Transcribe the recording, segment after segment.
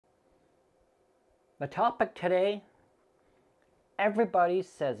The topic today, everybody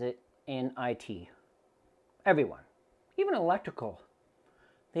says it in IT. Everyone, even electrical.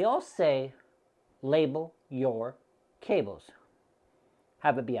 They all say, label your cables.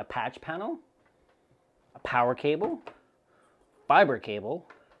 Have it be a patch panel, a power cable, fiber cable,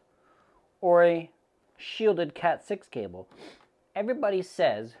 or a shielded Cat6 cable. Everybody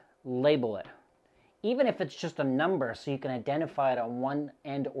says, label it. Even if it's just a number so you can identify it on one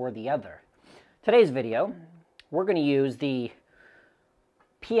end or the other. Today's video, we're going to use the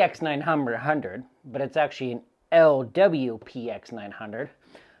PX900, but it's actually an LWPX900,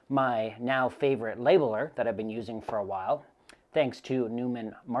 my now favorite labeler that I've been using for a while, thanks to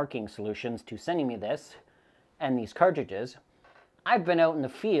Newman Marking Solutions to sending me this and these cartridges. I've been out in the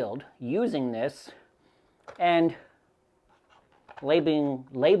field using this and labeling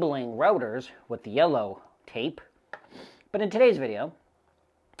routers with the yellow tape. But in today's video,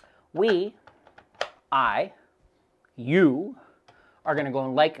 you are going to go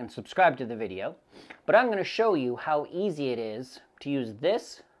and like and subscribe to the video, but I'm going to show you how easy it is to use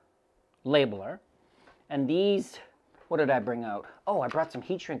this labeler and these. What did I bring out? Oh, I brought some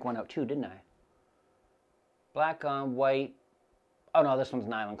heat shrink one out too, didn't I? Black on white. Oh no, this one's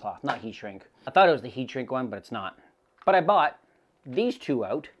nylon cloth, not heat shrink. I thought it was the heat shrink one, but it's not. But I bought these two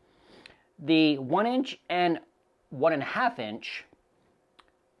out, the 1 inch and 1.5 inch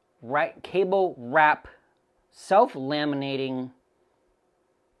cable wrap, self-laminating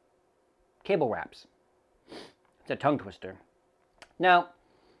cable wraps. It's a tongue twister. Now,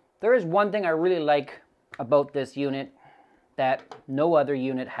 there is one thing I really like about this unit that no other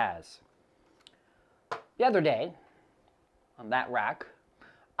unit has. The other day, on that rack,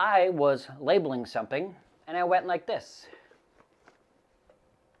 I was labeling something and I went like this.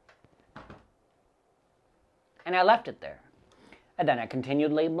 And I left it there. And then I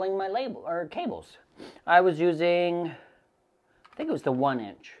continued labeling my cables. I was using, I think it was the 1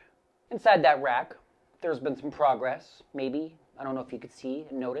 inch. Inside that rack, there's been some progress, maybe. I don't know if you could see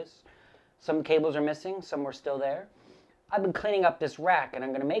and notice. Some cables are missing, some were still there. I've been cleaning up this rack and I'm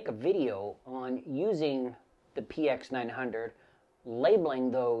going to make a video on using the PX900,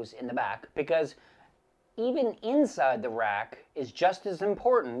 labeling those in the back, because even inside the rack is just as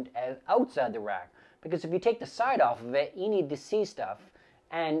important as outside the rack. Because if you take the side off of it, you need to see stuff.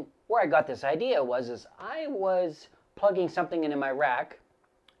 And where I got this idea was I was plugging something into my rack,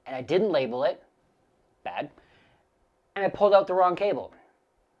 and I didn't label it, bad, and I pulled out the wrong cable.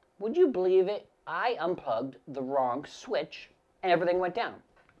 Would you believe it? I unplugged the wrong switch, and everything went down.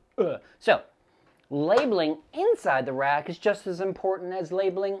 So, labeling inside the rack is just as important as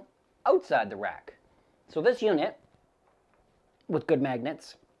labeling outside the rack. So this unit, with good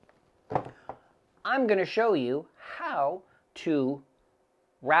magnets, I'm going to show you how to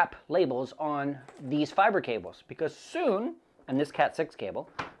wrap labels on these fiber cables, because soon, and this Cat6 cable,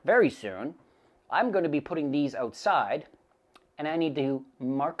 very soon, I'm going to be putting these outside, and I need to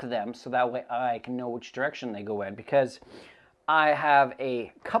mark them so that way I can know which direction they go in, because I have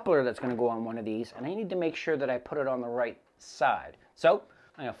a coupler that's going to go on one of these, and I need to make sure that I put it on the right side. So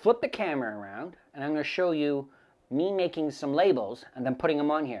I'm going to flip the camera around, and I'm going to show you me making some labels and then putting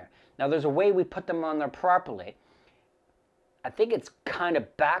them on here. Now there's a way we put them on there properly. I think it's kind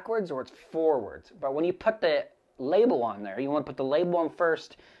of backwards or it's forwards. But when you put the label on there, you want to put the label on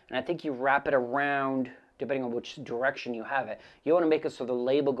first, and I think you wrap it around, depending on which direction you have it. You want to make it so the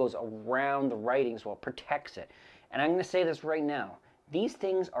label goes around the writing so it protects it. And I'm going to say this right now. These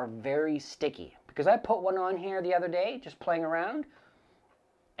things are very sticky. Because I put one on here the other day, just playing around,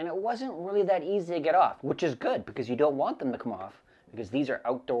 and it wasn't really that easy to get off, which is good because you don't want them to come off, because these are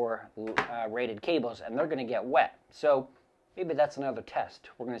outdoor rated cables and they're going to get wet. So maybe that's another test.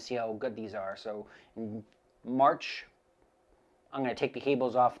 We're going to see how good these are. So in March, I'm going to take the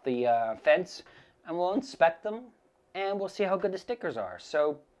cables off the fence and we'll inspect them and we'll see how good the stickers are.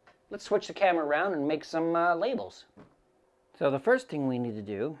 So let's switch the camera around and make some labels. So the first thing we need to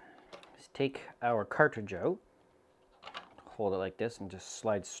do is take our cartridge out, hold it like this and just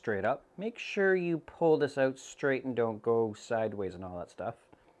slide straight up. Make sure you pull this out straight and don't go sideways and all that stuff.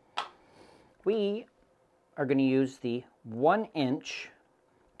 We are going to use the 1 inch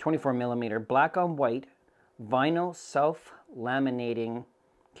 24mm black on white vinyl self-laminating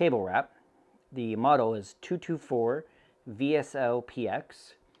cable wrap. The model is 224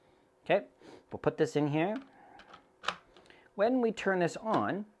 VSLPX. Okay, we'll put this in here. When we turn this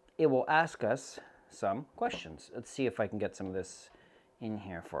on, it will ask us some questions. Let's see if I can get some of this in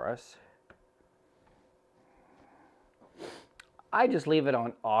here for us. I just leave it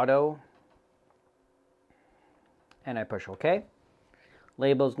on auto and I push OK.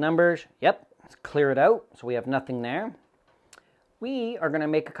 Labels, numbers, yep, Let's clear it out so we have nothing there. We are going to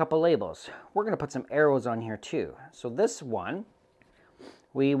make a couple labels. We're going to put some arrows on here too. So this one,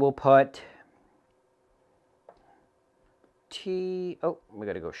 we will put T, oh, we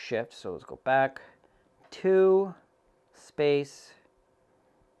got to go shift, so let's go back. 2, space,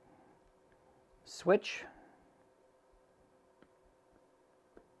 switch,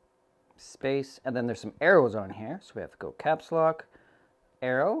 space, and then there's some arrows on here, so we have to go caps lock,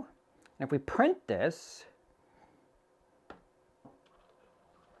 arrow, and if we print this,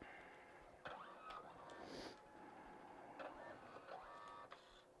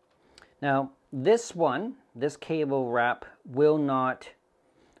 now this one, this cable wrap will not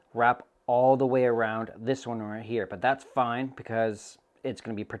wrap all the way around this one right here, but that's fine because it's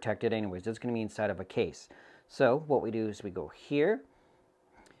going to be protected anyways. It's going to be inside of a case. So what we do is we go here.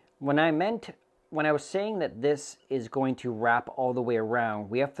 When I was saying that this is going to wrap all the way around,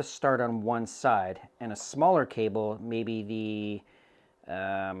 we have to start on one side, and a smaller cable, maybe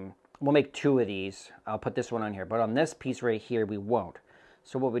we'll make 2 of these. I'll put this one on here, but on this piece right here, we won't.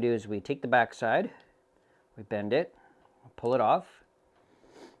 So what we do is we take the back side, we bend it, pull it off.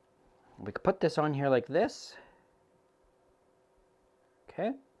 We could put this on here like this.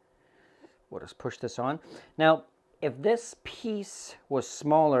 Okay. We'll just push this on. Now, if this piece was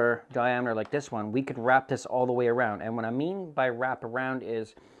smaller diameter like this one, we could wrap this all the way around. And what I mean by wrap around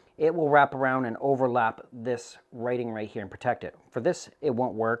is it will wrap around and overlap this writing right here and protect it. For this, it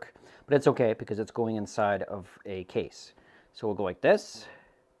won't work, but it's okay because it's going inside of a case. So we'll go like this,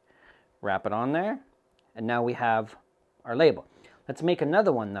 wrap it on there, and now we have our label. Let's make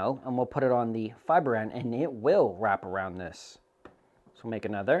another one though, and we'll put it on the fiber end, and it will wrap around this. So we'll make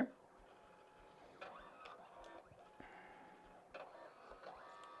another.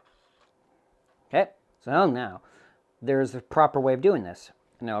 Okay, so now there's the proper way of doing this,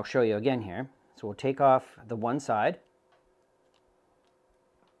 and I'll show you again here. So we'll take off the one side.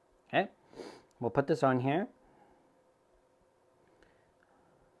 Okay, we'll put this on here.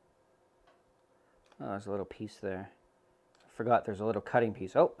 Oh, there's a little piece there. Forgot there's a little cutting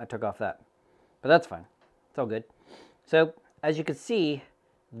piece. Oh, I took off that. But that's fine. It's all good. So, as you can see,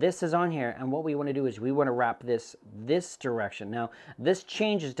 this is on here, and what we want to do is we want to wrap this direction. Now, this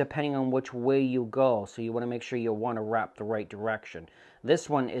changes depending on which way you go, so you want to make sure you want to wrap the right direction. This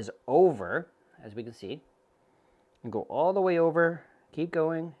one is over, as we can see. And go all the way over, keep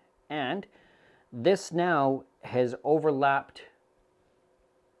going, and this now has overlapped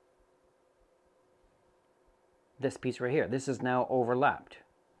this piece right here. This is now overlapped.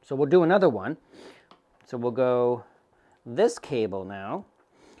 So we'll do another one. So we'll go this cable now,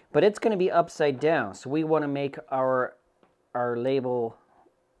 but it's going to be upside down. So we want to make our label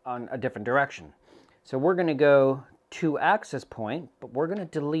on a different direction. So we're going to go to axis point, but we're going to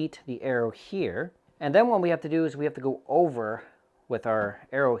delete the arrow here. And then what we have to do is we have to go over with our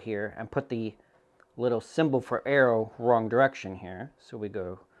arrow here and put the little symbol for arrow wrong direction here. So we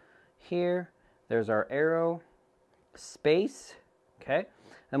go here, there's our arrow, space, okay,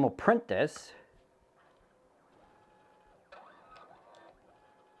 then we'll print this.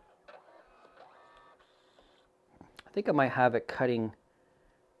 I think I might have it cutting.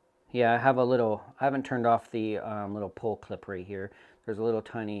 Yeah, I have a little, I haven't turned off the little pull clip right here. There's a little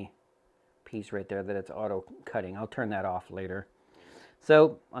tiny piece right there that it's auto cutting. I'll turn that off later.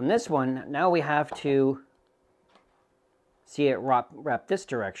 So on this one, now we have to see it wrap this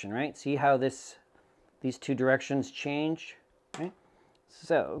direction, right? See how these 2 directions change, right?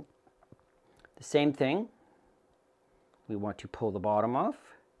 So the same thing, we want to pull the bottom off,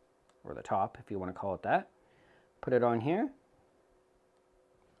 or the top if you want to call it that. Put it on here,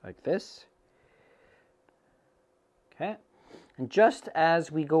 like this. Okay, and just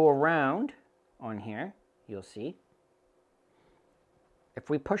as we go around on here, you'll see, if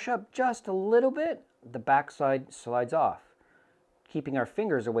we push up just a little bit, the back side slides off, keeping our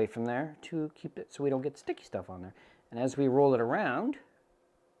fingers away from there to keep it so we don't get sticky stuff on there. And as we roll it around,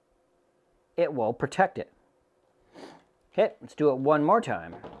 it will protect it. Okay, let's do it one more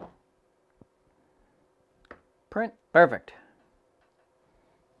time. Print, perfect.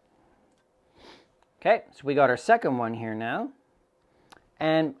 Okay, so we got our second one here now.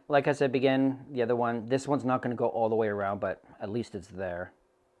 And like I said, again, the other one, this one's not going to go all the way around, but at least it's there.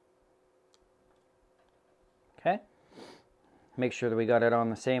 Okay. Make sure that we got it on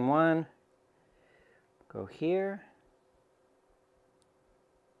the same one. Go here.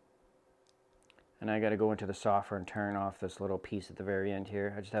 And I got to go into the software and turn off this little piece at the very end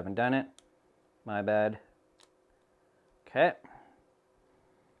here. I just haven't done it. My bad. Okay.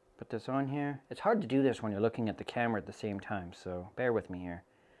 Put this on here. It's hard to do this when you're looking at the camera at the same time, so bear with me here.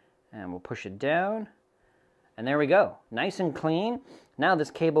 And we'll push it down. And there we go. Nice and clean. Now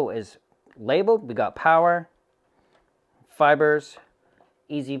this cable is labeled. We got power, fibers,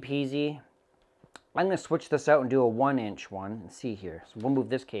 easy peasy. I'm going to switch this out and do a 1-inch one and see here. So we'll move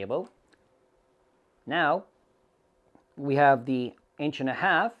this cable. Now we have the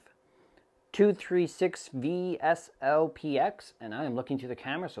 1.5" 236 VSLPX, and I am looking through the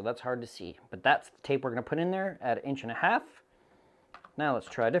camera, so that's hard to see. But that's the tape we're going to put in there at 1.5". Now let's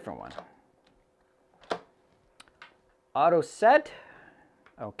try a different one. Auto set,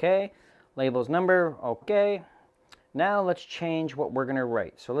 okay. Labels number, okay. Now let's change what we're going to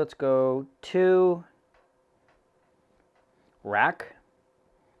write. So let's go to rack,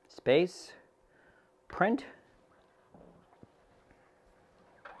 space, print.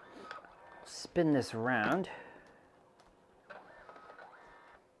 Spin this around.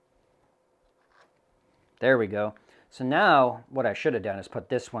 There we go. So now what I should have done is put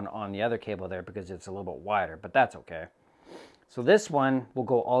this one on the other cable there because it's a little bit wider, but that's okay. So this one will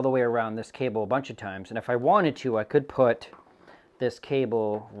go all the way around this cable a bunch of times, and if I wanted to, I could put this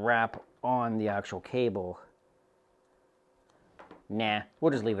cable wrap on the actual cable. Nah,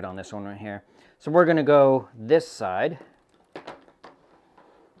 we'll just leave it on this one right here. So we're gonna go this side.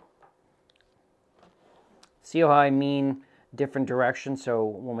 See how I mean different directions? So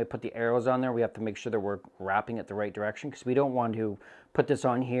when we put the arrows on there, we have to make sure that we're wrapping it the right direction, because we don't want to put this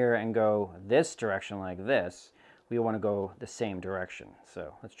on here and go this direction like this. We want to go the same direction.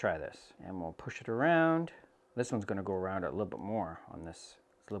 So let's try this. And we'll push it around. This one's going to go around a little bit more on this.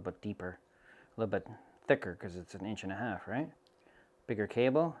 It's a little bit deeper, a little bit thicker because it's 1.5", right? Bigger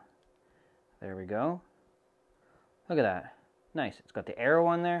cable. There we go. Look at that. Nice. It's got the arrow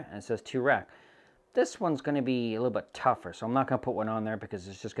on there and it says 2 rack. This one's going to be a little bit tougher, so I'm not going to put one on there because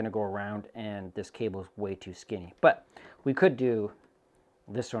it's just going to go around and this cable is way too skinny. But we could do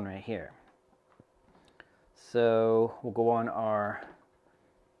this one right here. So we'll go on our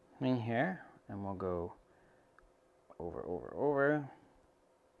thing here and we'll go over,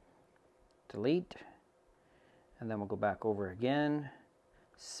 delete, and then we'll go back over again,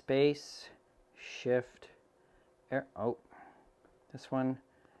 space, shift, this one,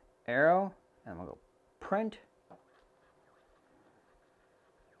 arrow, and we'll go print.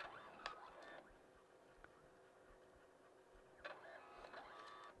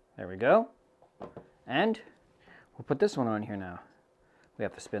 There we go. And we'll put this one on here now. We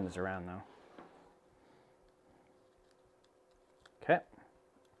have to spin this around though. Okay.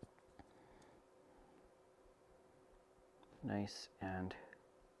 Nice and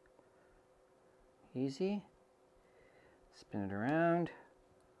easy. Spin it around.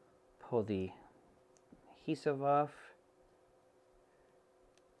 Pull the adhesive off.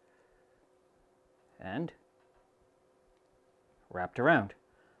 And wrapped around.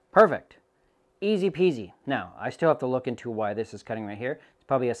 Perfect. Easy peasy. Now, I still have to look into why this is cutting right here. It's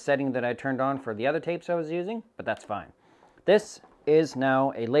probably a setting that I turned on for the other tapes I was using, but that's fine. This is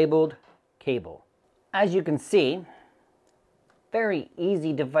now a labeled cable. As you can see, very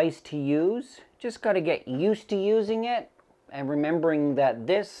easy device to use. Just got to get used to using it and remembering that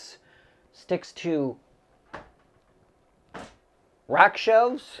this sticks to rack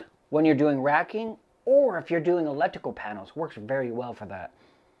shelves when you're doing racking, or if you're doing electrical panels. Works very well for that.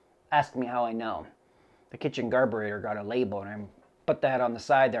 Ask me how I know. The kitchen carburetor got a label and I put that on the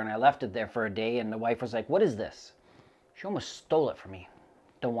side there and I left it there for a day and the wife was like, "What is this?" She almost stole it from me.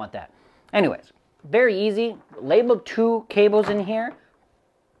 Don't want that. Anyways, very easy. Labeled 2 cables in here.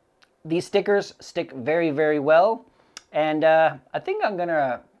 These stickers stick very, very well. And I think I'm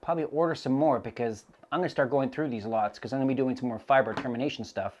gonna probably order some more because I'm gonna start going through these lots because I'm gonna be doing some more fiber termination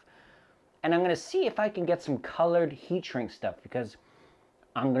stuff. And I'm gonna see if I can get some colored heat shrink stuff because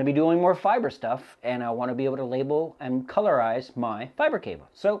I'm going to be doing more fiber stuff and I want to be able to label and colorize my fiber cable.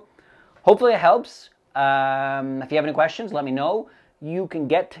 So hopefully it helps. If you have any questions, let me know. You can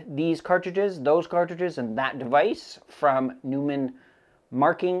get these cartridges, those cartridges, and that device from Newman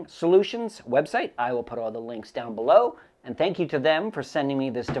Marking Solutions website. I will put all the links down below. And thank you to them for sending me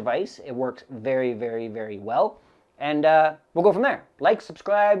this device. It works very, very, very well. And we'll go from there. Like,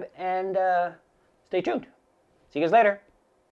 subscribe, and stay tuned. See you guys later.